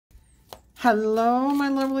Hello, my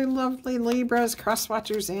lovely, lovely Libras, cross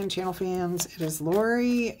watchers, and channel fans. It is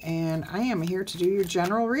Laurie, and I am here to do your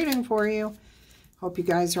general reading for you. Hope you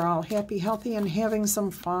guys are all happy, healthy, and having some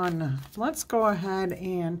fun. Let's go ahead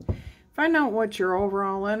and find out what your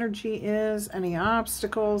overall energy is, any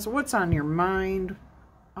obstacles, what's on your mind,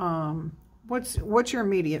 what's your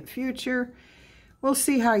immediate future. We'll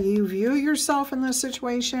see how you view yourself in this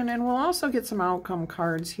situation, and we'll also get some outcome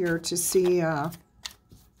cards here to see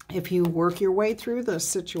if you work your way through this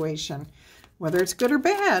situation, whether it's good or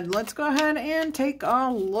bad. Let's go ahead and take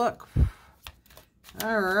a look.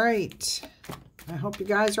 All right. I hope you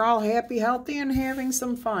guys are all happy, healthy, and having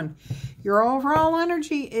some fun. Your overall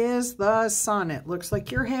energy is the Sun. It looks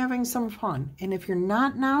like you're having some fun. And if you're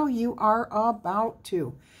not now, you are about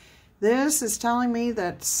to. This is telling me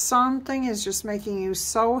that something is just making you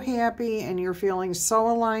so happy and you're feeling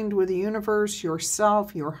so aligned with the universe,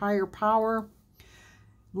 yourself, your higher power.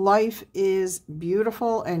 Life is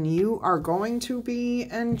beautiful and you are going to be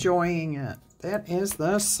enjoying it. That is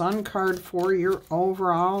the Sun card for your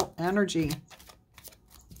overall energy.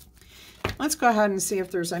 Let's go ahead and see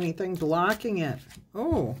if there's anything blocking it.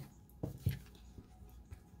 Oh.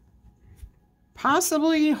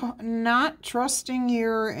 Possibly not trusting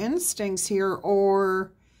your instincts here,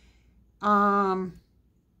 or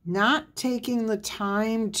not taking the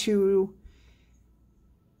time to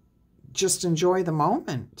just enjoy the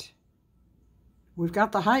moment. We've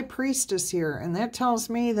got the High Priestess here, and that tells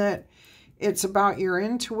me that it's about your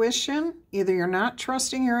intuition. Either you're not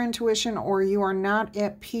trusting your intuition or you are not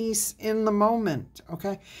at peace in the moment,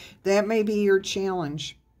 okay? That may be your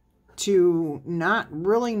challenge, to not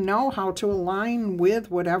really know how to align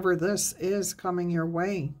with whatever this is coming your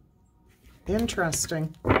way.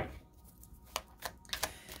 Interesting.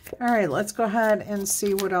 All right, let's go ahead and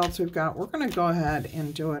see what else we've got. We're going to go ahead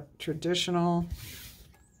and do a traditional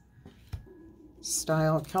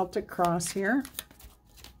style Celtic cross here.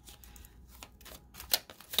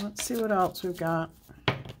 Let's see what else we've got.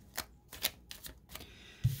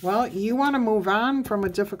 Well, you want to move on from a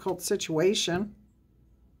difficult situation.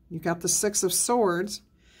 You've got the Six of Swords.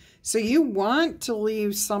 So you want to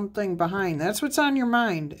leave something behind. That's what's on your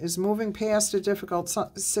mind, is moving past a difficult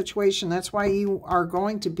situation. That's why you are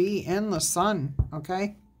going to be in the Sun,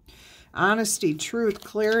 okay? Honesty, truth,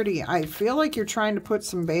 clarity. I feel like you're trying to put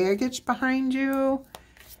some baggage behind you.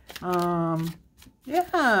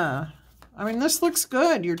 Yeah. I mean, this looks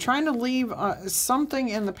good. You're trying to leave something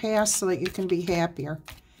in the past so that you can be happier.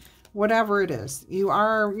 Whatever it is. You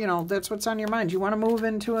are, you know, that's what's on your mind. You want to move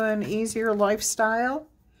into an easier lifestyle.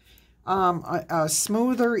 A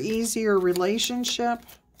smoother, easier relationship,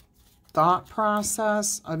 thought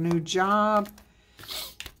process, a new job.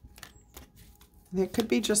 It could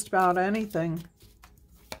be just about anything.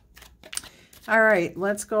 All right,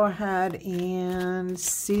 let's go ahead and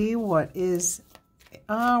see what is,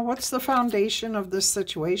 what's the foundation of this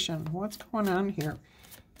situation? What's going on here?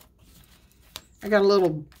 I got a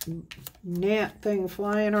little gnat thing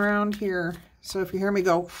flying around here. So if you hear me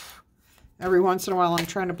go every once in a while, I'm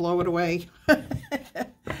trying to blow it away. All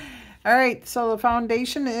right, so the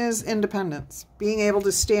foundation is independence, being able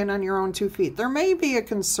to stand on your own 2 feet. There may be a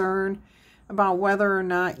concern about whether or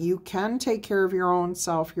not you can take care of your own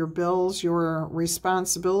self, your bills, your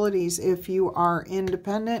responsibilities, if you are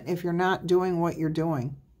independent, if you're not doing what you're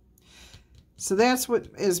doing. So that's what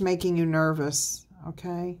is making you nervous,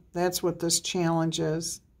 okay? That's what this challenge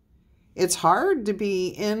is. It's hard to be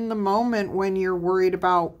in the moment when you're worried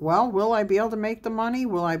about, well, will I be able to make the money?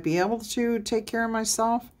 Will I be able to take care of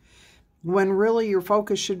myself? When really your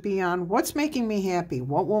focus should be on what's making me happy?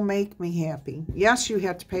 What will make me happy? Yes, you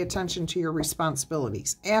have to pay attention to your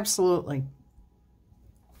responsibilities. Absolutely.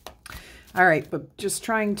 All right, but just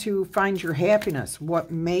trying to find your happiness.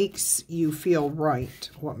 What makes you feel right?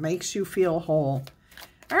 What makes you feel whole?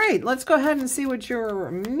 All right, let's go ahead and see what your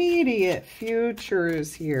immediate future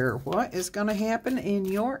is here. What is going to happen in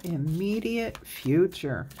your immediate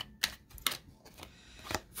future?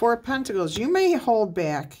 Four of Pentacles. You may hold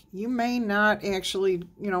back. You may not actually,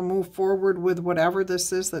 you know, move forward with whatever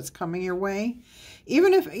this is that's coming your way.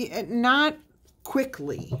 Even if not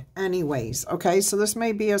quickly anyways, okay? So this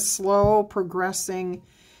may be a slow progressing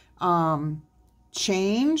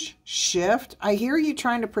change, shift. I hear you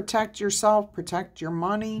trying to protect yourself, protect your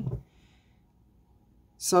money.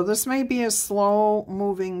 So this may be a slow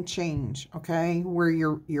moving change, okay? Where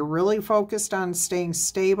you're really focused on staying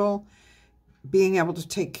stable, being able to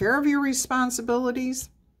take care of your responsibilities.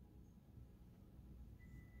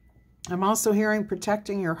 I'm also hearing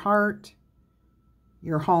protecting your heart,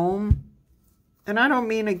 your home. And I don't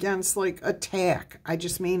mean against like attack. I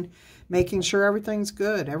just mean making sure everything's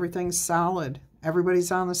good, everything's solid,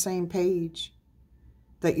 everybody's on the same page,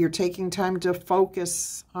 that you're taking time to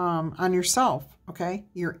focus on yourself, okay?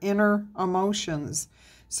 Your inner emotions,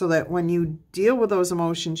 so that when you deal with those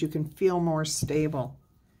emotions, you can feel more stable.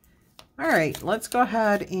 All right, let's go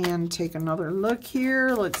ahead and take another look here.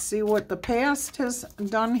 Let's see what the past has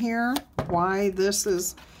done here. Why this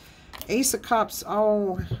is Ace of Cups.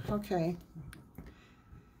 Oh, okay.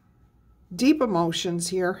 Deep emotions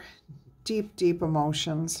here. Deep, deep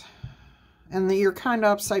emotions. And you're kind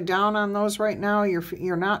of upside down on those right now.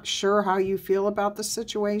 You're not sure how you feel about the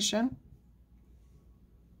situation.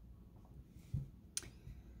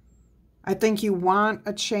 I think you want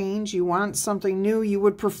a change. You want something new. You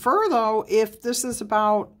would prefer, though, if this is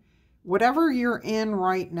about whatever you're in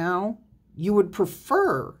right now, you would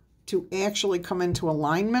prefer to actually come into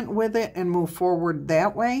alignment with it and move forward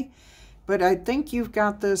that way. But I think you've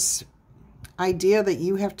got this idea that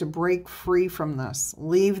you have to break free from this.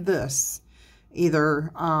 Leave this.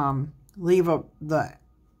 Either leave the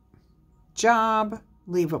job,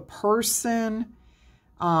 leave a person,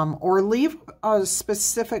 or leave a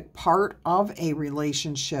specific part of a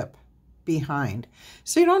relationship behind.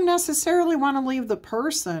 So you don't necessarily want to leave the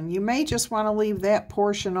person. You may just want to leave that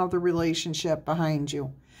portion of the relationship behind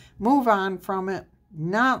you. Move on from it.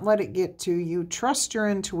 Not let it get to you. Trust your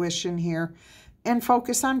intuition here and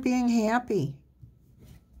focus on being happy.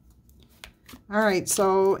 All right,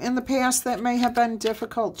 so in the past, that may have been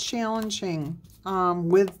difficult, challenging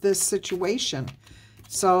with this situation.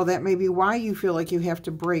 So that may be why you feel like you have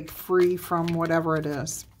to break free from whatever it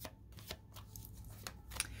is.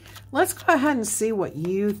 Let's go ahead and see what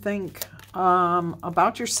you think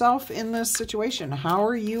about yourself in this situation. How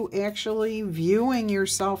are you actually viewing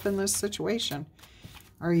yourself in this situation?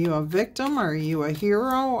 Are you a victim? Are you a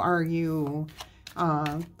hero? Are you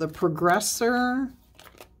the progressor?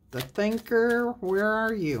 The thinker? Where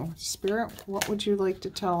are you? Spirit, what would you like to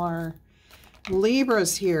tell our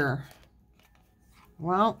Libras here?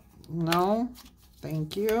 Well, no,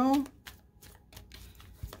 thank you.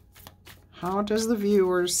 How does the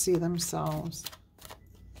viewers see themselves?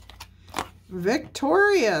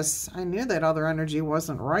 Victorious. I knew that other energy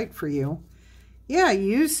wasn't right for you. Yeah,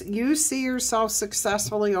 you see yourself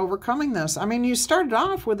successfully overcoming this. I mean, you started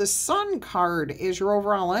off with the Sun card as your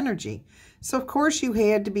overall energy. So, of course, you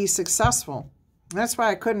had to be successful. That's why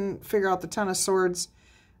I couldn't figure out the Ten of Swords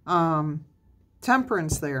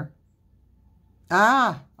temperance there.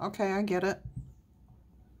 Ah, okay, I get it.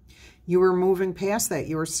 You were moving past that.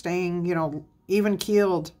 You were staying, you know,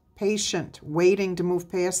 even-keeled, patient, waiting to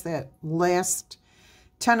move past that last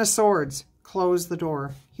Ten of Swords. Close the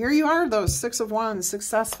door. Here you are, though, Six of Wands,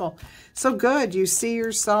 successful. So good. You see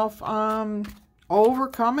yourself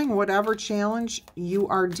overcoming whatever challenge you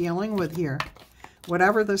are dealing with here.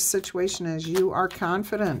 Whatever the situation is, you are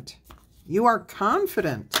confident. You are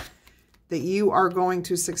confident that you are going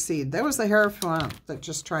to succeed. That was the Hierophant that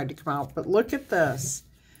just tried to come out. But look at this.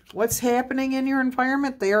 What's happening in your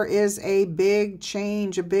environment? There is a big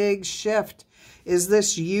change, a big shift. Is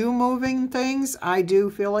this you moving things? I do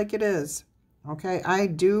feel like it is. Okay, I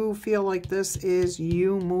do feel like this is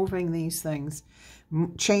you moving these things.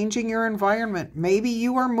 Changing your environment. Maybe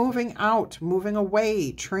you are moving out, moving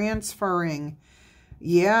away, transferring.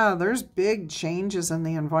 Yeah, there's big changes in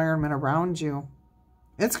the environment around you.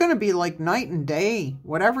 It's going to be like night and day.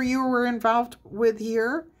 Whatever you were involved with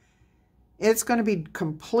here, it's going to be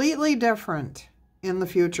completely different in the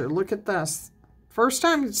future. Look at this. First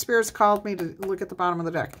time Spirits called me to look at the bottom of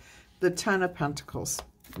the deck. The Ten of Pentacles.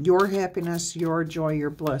 Your happiness, your joy, your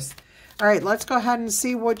bliss. All right, let's go ahead and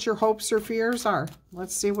see what your hopes or fears are.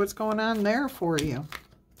 Let's see what's going on there for you.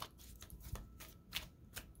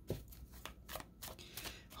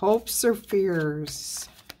 Hopes or fears.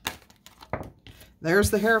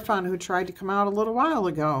 There's the Hierophant who tried to come out a little while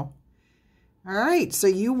ago. All right, so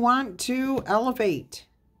you want to elevate.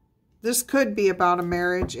 This could be about a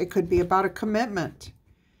marriage. It could be about a commitment.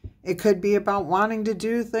 It could be about wanting to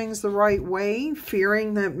do things the right way,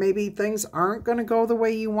 fearing that maybe things aren't going to go the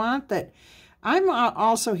way you want. That I'm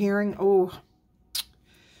also hearing,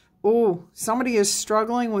 somebody is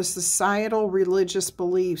struggling with societal religious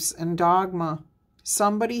beliefs and dogma.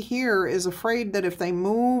 Somebody here is afraid that if they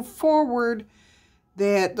move forward,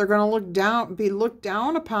 that they're going to be looked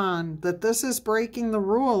down upon, that this is breaking the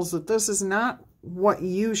rules, that this is not what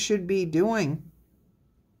you should be doing.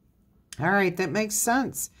 All right, that makes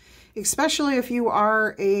sense. Especially if you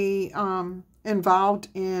are involved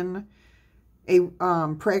in a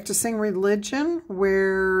practicing religion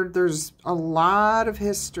where there's a lot of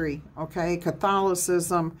history, okay?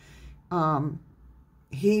 Catholicism,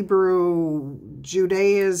 Hebrew,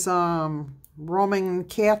 Judaism, Roman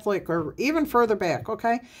Catholic, or even further back,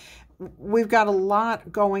 okay? We've got a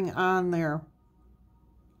lot going on there.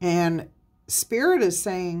 And Spirit is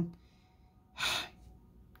saying,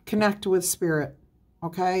 connect with Spirit,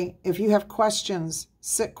 okay? If you have questions,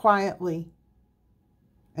 sit quietly,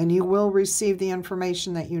 and you will receive the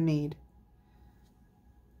information that you need.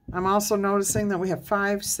 I'm also noticing that we have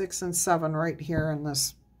 5, 6, and 7 right here in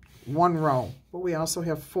this one row, but we also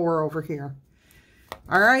have 4 over here.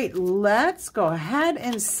 All right, let's go ahead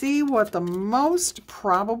and see what the most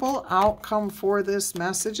probable outcome for this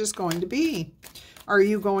message is going to be. Are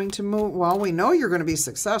you going to move? Well, we know you're going to be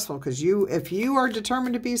successful, because if you are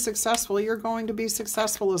determined to be successful, you're going to be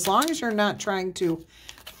successful, as long as you're not trying to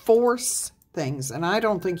force things. And I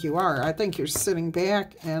don't think you are. I think you're sitting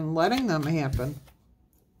back and letting them happen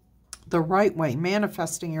the right way,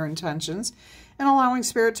 manifesting your intentions and allowing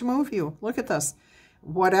Spirit to move you. Look at this.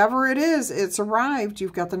 Whatever it is, it's arrived.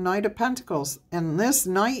 You've got the Knight of Pentacles, and this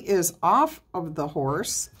Knight is off of the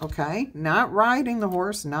horse, okay? Not riding the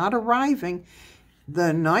horse, not arriving.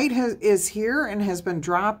 The Knight is here and has been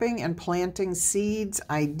dropping and planting seeds,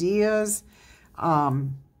 ideas,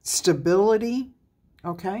 stability.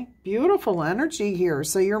 Okay, beautiful energy here.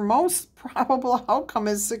 So your most probable outcome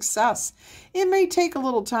is success. It may take a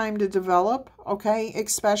little time to develop, okay,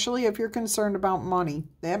 especially if you're concerned about money.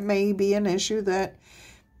 That may be an issue that,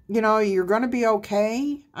 you know, you're going to be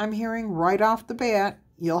okay. I'm hearing right off the bat,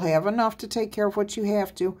 you'll have enough to take care of what you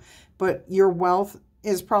have to, but your wealth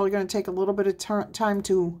is probably going to take a little bit of time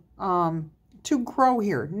to grow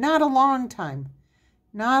here. Not a long time.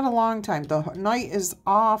 Not a long time. The Knight is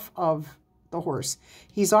off of the horse.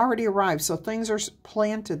 He's already arrived, so things are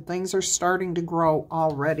planted. Things are starting to grow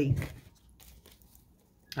already.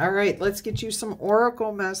 All right, let's get you some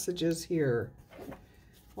oracle messages here.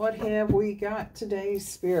 What have we got today,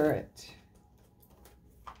 Spirit?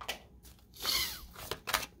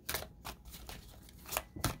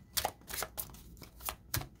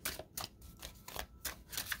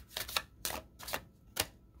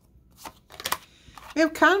 We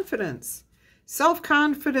have confidence.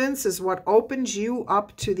 Self-confidence is what opens you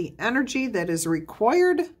up to the energy that is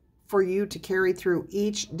required for you to carry through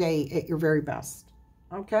each day at your very best.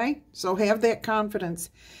 Okay? So have that confidence.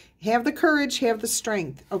 Have the courage, have the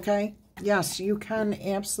strength. Okay? Yes, you can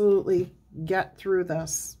absolutely get through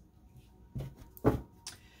this. All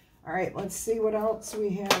right, let's see what else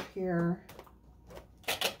we have here.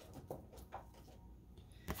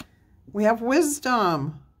 We have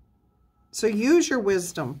wisdom. So use your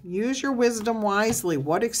wisdom. Use your wisdom wisely.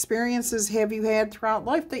 What experiences have you had throughout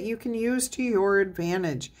life that you can use to your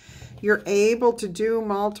advantage? You're able to do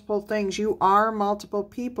multiple things. You are multiple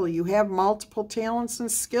people. You have multiple talents and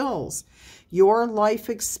skills. Your life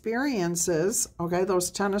experiences, okay, those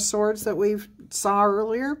 10 of Swords that we saw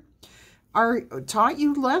earlier, are taught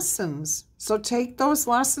you lessons. So take those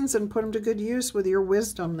lessons and put them to good use with your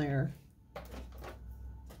wisdom there.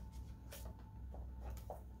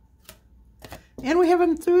 And we have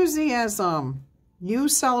enthusiasm. You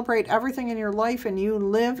celebrate everything in your life and you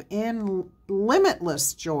live in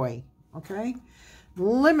limitless joy. Okay?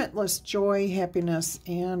 Limitless joy, happiness,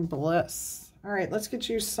 and bliss. All right, let's get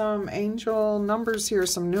you some angel numbers here,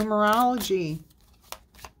 some numerology.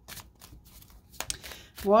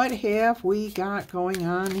 What have we got going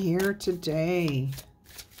on here today?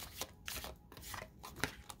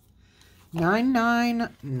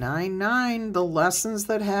 9999, the lessons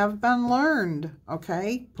that have been learned,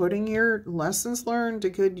 okay? Putting your lessons learned to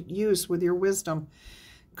good use with your wisdom.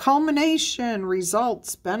 Culmination,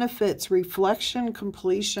 results, benefits, reflection,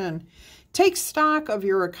 completion. Take stock of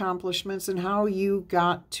your accomplishments and how you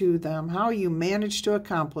got to them, how you managed to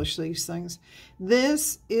accomplish these things.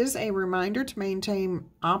 This is a reminder to maintain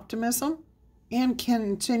optimism and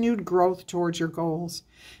continued growth towards your goals.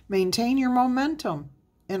 Maintain your momentum.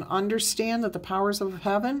 And understand that the powers of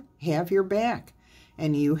heaven have your back.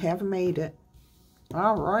 And you have made it.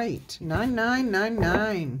 All right.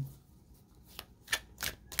 9999.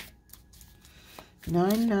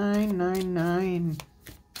 9999.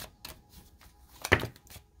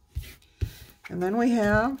 And then we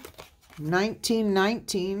have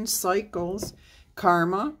 1919 cycles.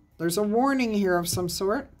 Karma. There's a warning here of some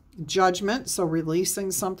sort. Judgment. So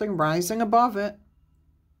releasing something, rising above it.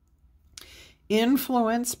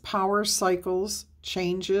 Influence, power cycles,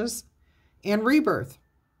 changes, and rebirth.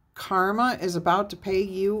 Karma is about to pay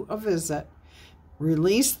you a visit.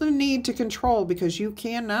 Release the need to control, because you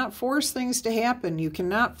cannot force things to happen. You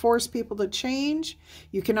cannot force people to change.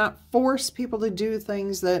 You cannot force people to do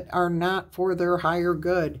things that are not for their higher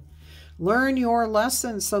good. Learn your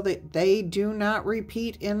lessons so that they do not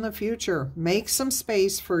repeat in the future. Make some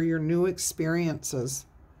space for your new experiences.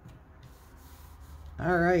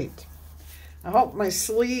 All right. I hope my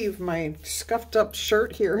sleeve, my scuffed up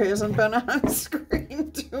shirt here hasn't been on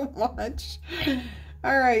screen too much.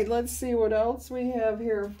 All right, let's see what else we have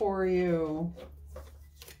here for you.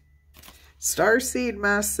 Starseed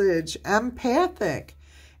message, empathic,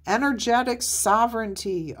 energetic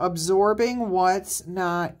sovereignty, absorbing what's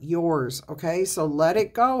not yours, okay? So let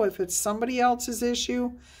it go. If it's somebody else's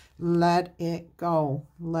issue, let it go.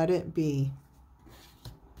 Let it be.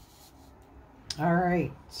 All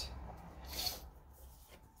right.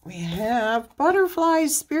 We have butterfly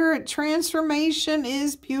spirit. Transformation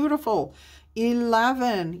is beautiful.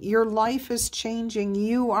 11, your life is changing.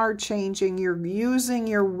 You are changing. You're using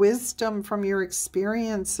your wisdom from your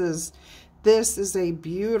experiences. This is a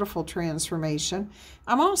beautiful transformation.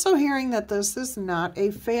 I'm also hearing that this is not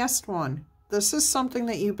a fast one. This is something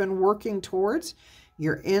that you've been working towards.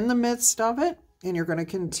 You're in the midst of it, and you're going to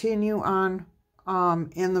continue on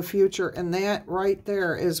in the future. And that right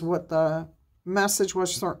there is what the message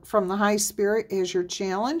was from the high spirit is your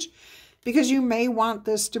challenge. Because you may want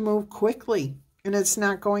this to move quickly, and it's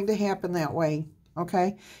not going to happen that way,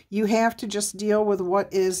 okay? You have to just deal with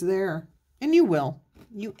what is there, and you will.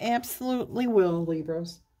 You absolutely will,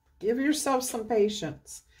 Libras. Give yourself some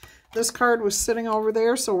patience. This card was sitting over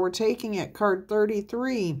there, so we're taking it. Card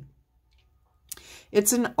 33.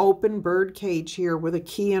 It's an open bird cage here with a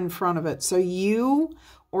key in front of it. So you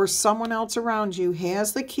or someone else around you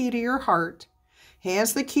has the key to your heart,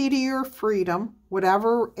 has the key to your freedom,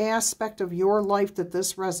 whatever aspect of your life that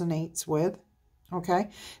this resonates with, okay?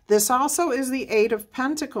 This also is the Eight of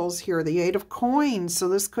Pentacles here, the Eight of Coins, so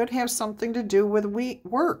this could have something to do with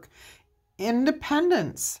work,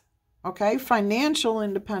 independence, okay? Financial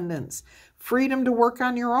independence, freedom to work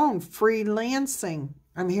on your own, freelancing.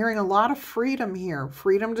 I'm hearing a lot of freedom here,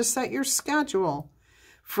 freedom to set your schedule,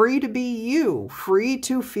 free to be you, free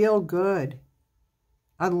to feel good.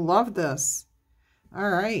 I love this. All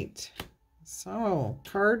right, so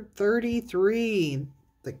card 33,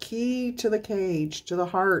 the key to the cage, to the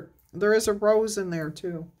heart. There is a rose in there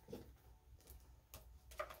too.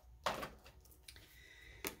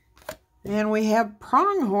 And we have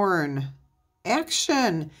pronghorn,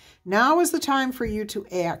 action. Now is the time for you to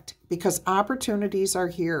act because opportunities are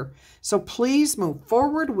here. So please move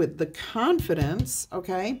forward with the confidence,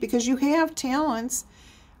 okay? Because you have talents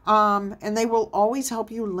and they will always help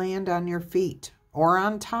you land on your feet or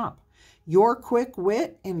on top. Your quick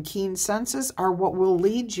wit and keen senses are what will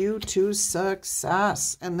lead you to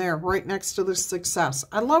success. And they're right next to the success.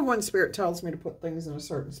 I love when Spirit tells me to put things in a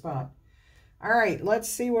certain spot. All right, let's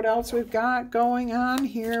see what else we've got going on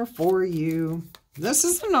here for you. This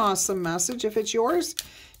is an awesome message. If it's yours,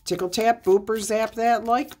 tickle, tap, boop, or zap that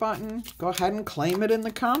like button. Go ahead and claim it in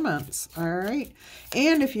the comments. All right.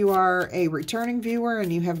 And if you are a returning viewer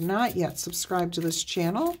and you have not yet subscribed to this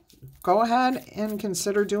channel, go ahead and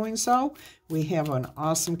consider doing so. We have an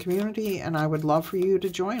awesome community, and I would love for you to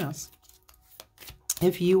join us.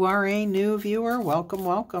 If you are a new viewer, welcome,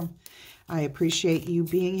 welcome. I appreciate you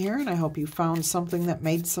being here, and I hope you found something that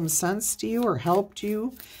made some sense to you or helped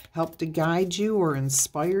to guide you or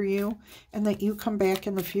inspire you, and that you come back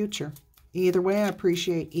in the future. Either way, I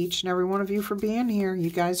appreciate each and every one of you for being here.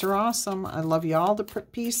 You guys are awesome. I love you all to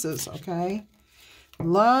pieces, okay?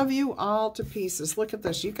 Love you all to pieces. Look at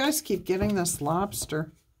this. You guys keep getting this lobster.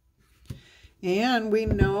 And we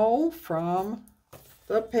know from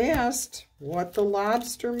the past what the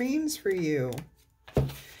lobster means for you.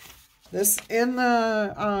 This, in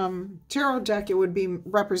the tarot deck, it would be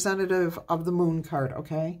representative of the moon card,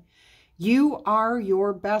 okay? You are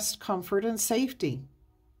your best comfort and safety.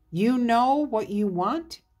 You know what you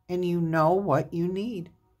want, and you know what you need.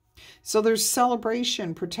 So there's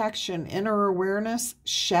celebration, protection, inner awareness,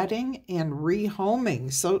 shedding, and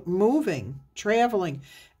rehoming. So moving, traveling,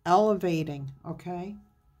 elevating, okay?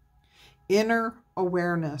 Inner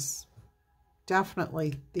awareness.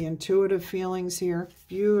 Definitely. The intuitive feelings here.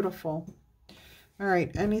 Beautiful. All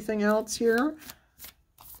right. Anything else here?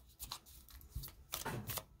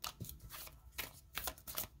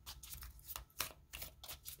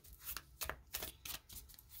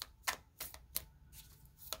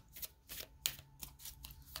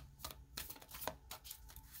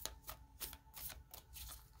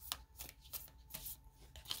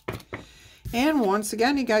 And once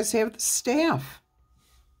again, you guys have the staff.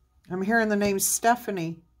 I'm hearing the name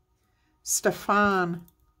Stephanie, Stefan,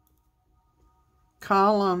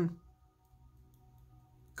 McCullum.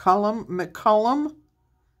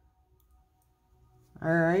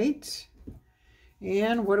 All right.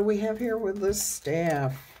 And what do we have here with this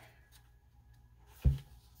staff?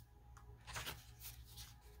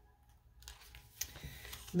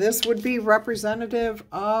 This would be representative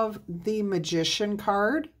of the Magician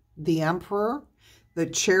card, the Emperor, the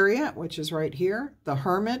Chariot, which is right here, the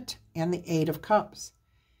Hermit, and the Eight of Cups.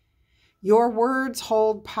 Your words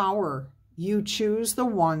hold power. You choose the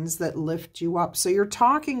ones that lift you up. So you're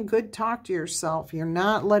talking good talk to yourself. You're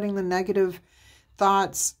not letting the negative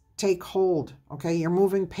thoughts take hold, okay? You're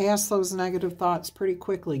moving past those negative thoughts pretty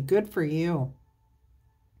quickly. Good for you.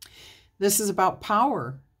 This is about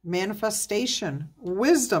power, manifestation,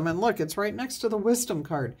 wisdom, and look, it's right next to the Wisdom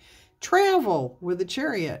card. Travel with the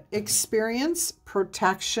Chariot, experience,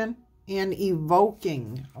 protection, and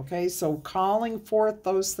evoking, okay? So calling forth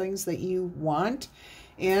those things that you want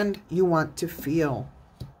and you want to feel.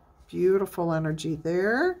 Beautiful energy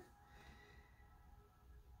there.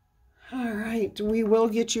 All right, we will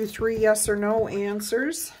get you 3 yes or no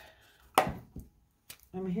answers.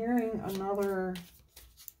 I'm hearing another...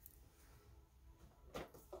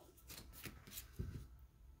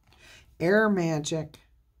 air magic.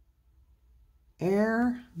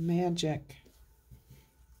 Air magic.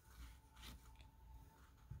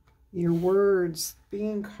 Your words,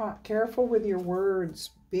 being careful with your words,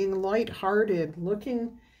 being lighthearted,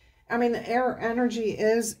 looking, I mean, the air energy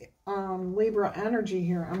is Libra energy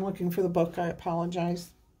here. I'm looking for the book. I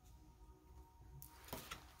apologize.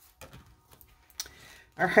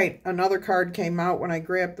 All right, another card came out when I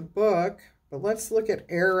grabbed the book, but let's look at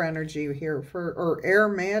air energy here, or air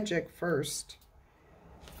magic first.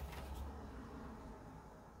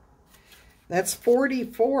 That's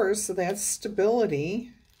 44, so that's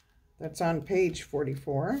stability. That's on page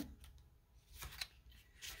 44.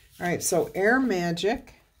 All right, so air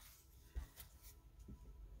magic.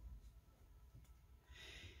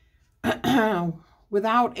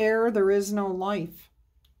 Without air, there is no life.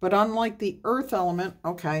 But unlike the earth element,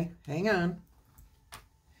 okay, hang on.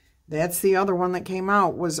 That's the other one that came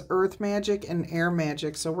out, was earth magic and air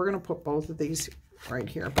magic. So we're going to put both of these right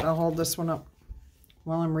here. But I'll hold this one up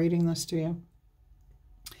while I'm reading this to you.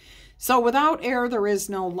 So without air, there is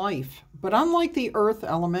no life. But unlike the earth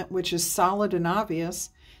element, which is solid and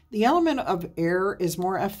obvious, the element of air is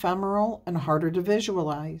more ephemeral and harder to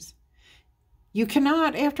visualize. You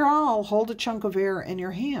cannot, after all, hold a chunk of air in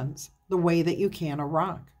your hands the way that you can a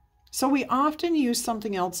rock. So we often use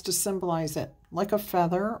something else to symbolize it, like a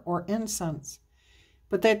feather or incense.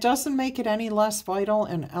 But that doesn't make it any less vital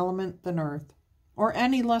an element than earth, or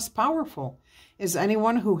any less powerful, as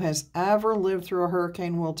anyone who has ever lived through a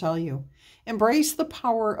hurricane will tell you. Embrace the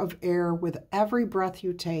power of air with every breath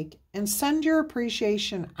you take, and send your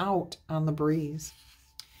appreciation out on the breeze.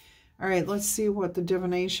 All right, let's see what the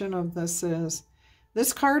divination of this is.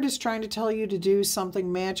 This card is trying to tell you to do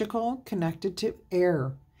something magical connected to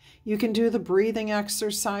air. You can do the breathing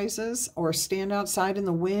exercises or stand outside in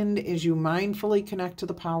the wind as you mindfully connect to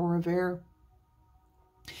the power of air.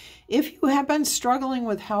 If you have been struggling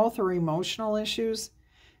with health or emotional issues,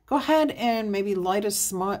 go ahead and maybe light a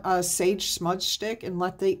sage smudge stick and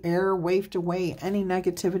let the air waft away any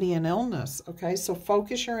negativity and illness. Okay, so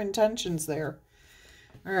focus your intentions there.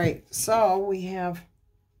 All right, so we have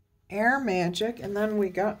air magic, and then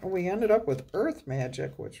we ended up with earth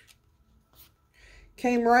magic, which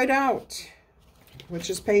came right out,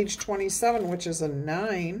 which is page 27, which is a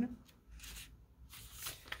 9.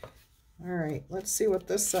 All right, let's see what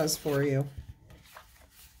this says for you.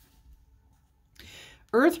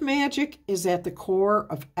 Earth magic is at the core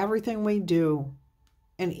of everything we do,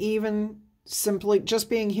 and even simply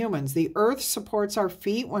just being humans. The earth supports our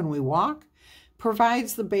feet when we walk,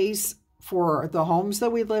 provides the base for the homes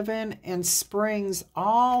that we live in, and springs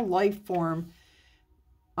all life form.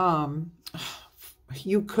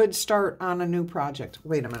 You could start on a new project.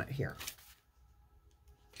 Wait a minute here.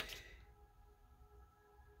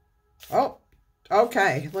 Oh,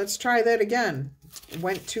 okay. Let's try that again.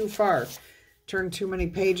 Went too far. Turned too many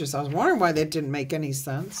pages. I was wondering why that didn't make any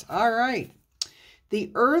sense. All right. The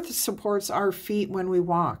earth supports our feet when we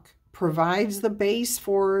walk, provides the base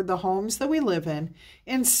for the homes that we live in,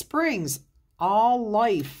 and springs all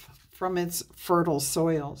life from its fertile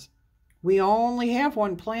soils. We only have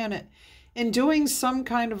one planet, and doing some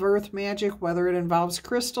kind of earth magic, whether it involves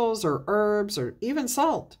crystals or herbs or even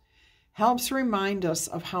salt, helps remind us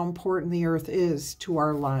of how important the earth is to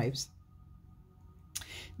our lives.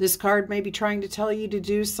 This card may be trying to tell you to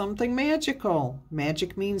do something magical.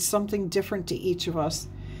 Magic means something different to each of us.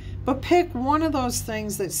 But pick one of those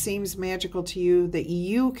things that seems magical to you that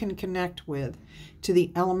you can connect with to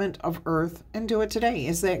the element of earth and do it today.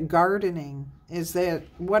 Is that gardening? Is that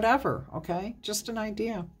whatever? Okay, just an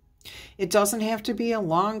idea. It doesn't have to be a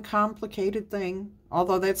long, complicated thing,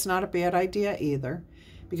 although that's not a bad idea either,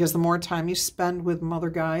 because the more time you spend with Mother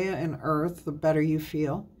Gaia and Earth, the better you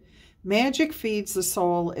feel. Magic feeds the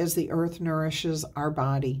soul as the earth nourishes our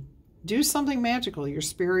body. Do something magical. Your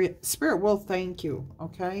spirit will thank you,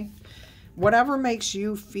 okay? Whatever makes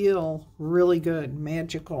you feel really good,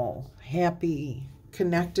 magical, happy,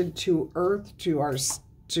 connected to Earth,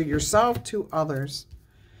 to yourself, to others.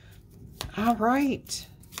 All right.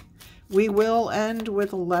 We will end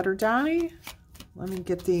with a letter die. Let me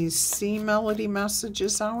get these sea melody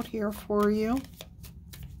messages out here for you.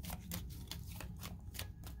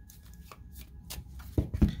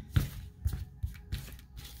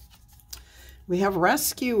 We have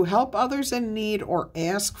rescue, help others in need, or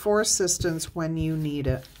ask for assistance when you need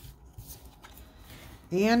it.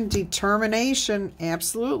 And determination,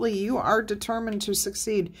 absolutely, you are determined to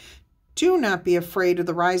succeed. Do not be afraid of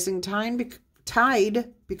the rising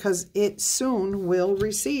tide, because it soon will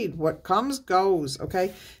recede. What comes goes,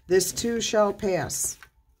 okay? This too shall pass.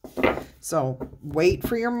 So wait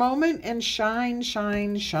for your moment and shine,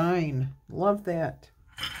 shine, shine. Love that.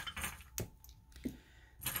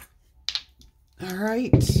 All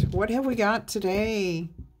right, what have we got today?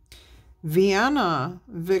 Vienna,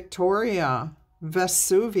 Victoria,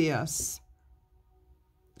 Vesuvius,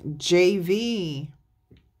 JV,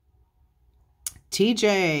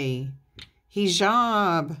 TJ,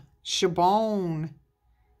 Hijab, Shabon,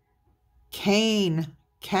 Kane,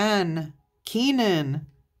 Ken, Keenan,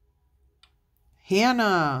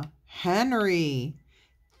 Hannah, Henry,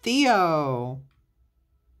 Theo,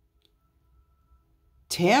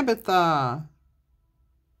 Tabitha,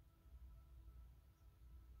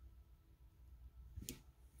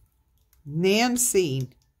 Nancy,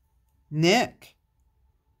 Nick,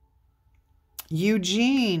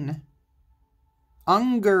 Eugene,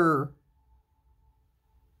 Unger,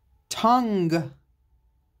 Tung,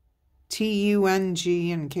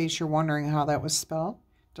 T-U-N-G, in case you're wondering how that was spelled.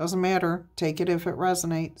 Doesn't matter. Take it if it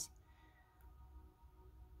resonates.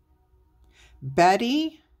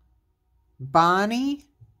 Betty, Bonnie,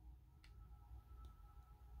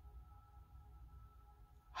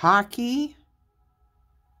 Hockey,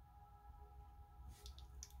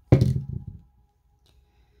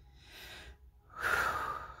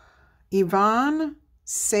 Yvonne,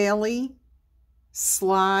 Sally,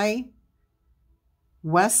 Sly,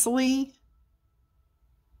 Wesley,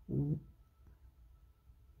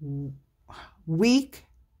 Week,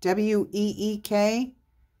 W-E-E-K,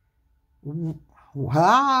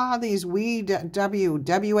 these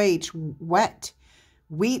W-H, Wet,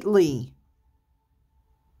 Wheatley,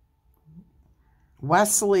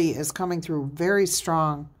 Wesley is coming through very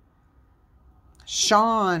strong,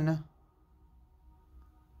 Sean,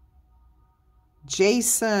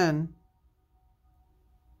 Jason,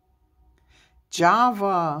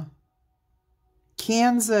 Java,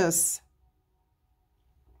 Kansas,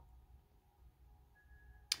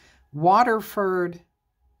 Waterford,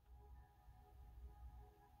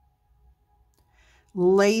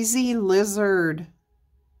 Lazy Lizard,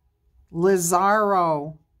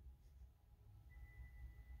 Lizarro,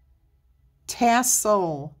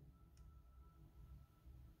 Tassel,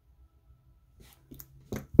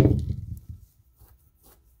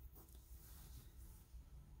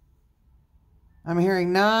 I'm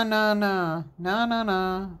hearing na na na na na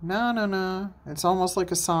na na na na. It's almost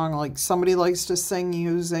like a song, like somebody likes to sing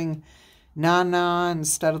using na na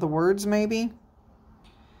instead of the words, maybe.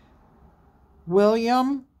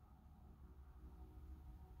 William,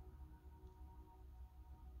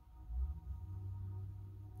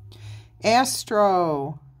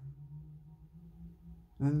 Astro,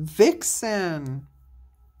 Vixen,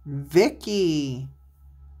 Vicky,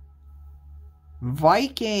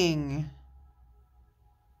 Viking,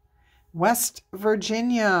 West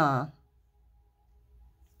Virginia,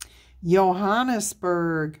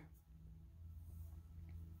 Johannesburg,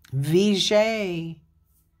 Vijay,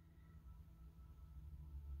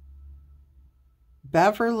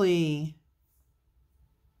 Beverly,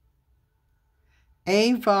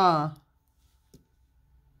 Ava,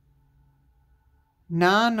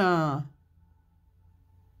 Nana,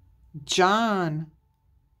 John,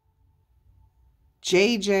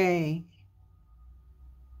 JJ,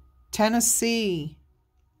 Tennessee.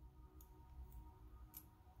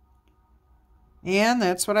 And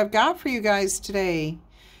that's what I've got for you guys today.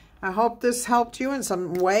 I hope this helped you in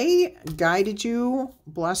some way, guided you,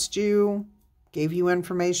 blessed you, gave you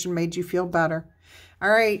information, made you feel better. All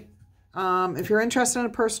right. If you're interested in a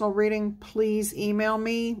personal reading, please email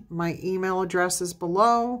me. My email address is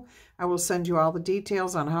below. I will send you all the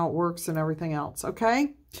details on how it works and everything else,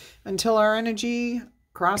 okay? Until our energy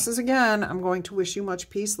crosses again, I'm going to wish you much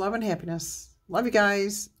peace, love, and happiness. Love you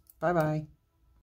guys. Bye-bye.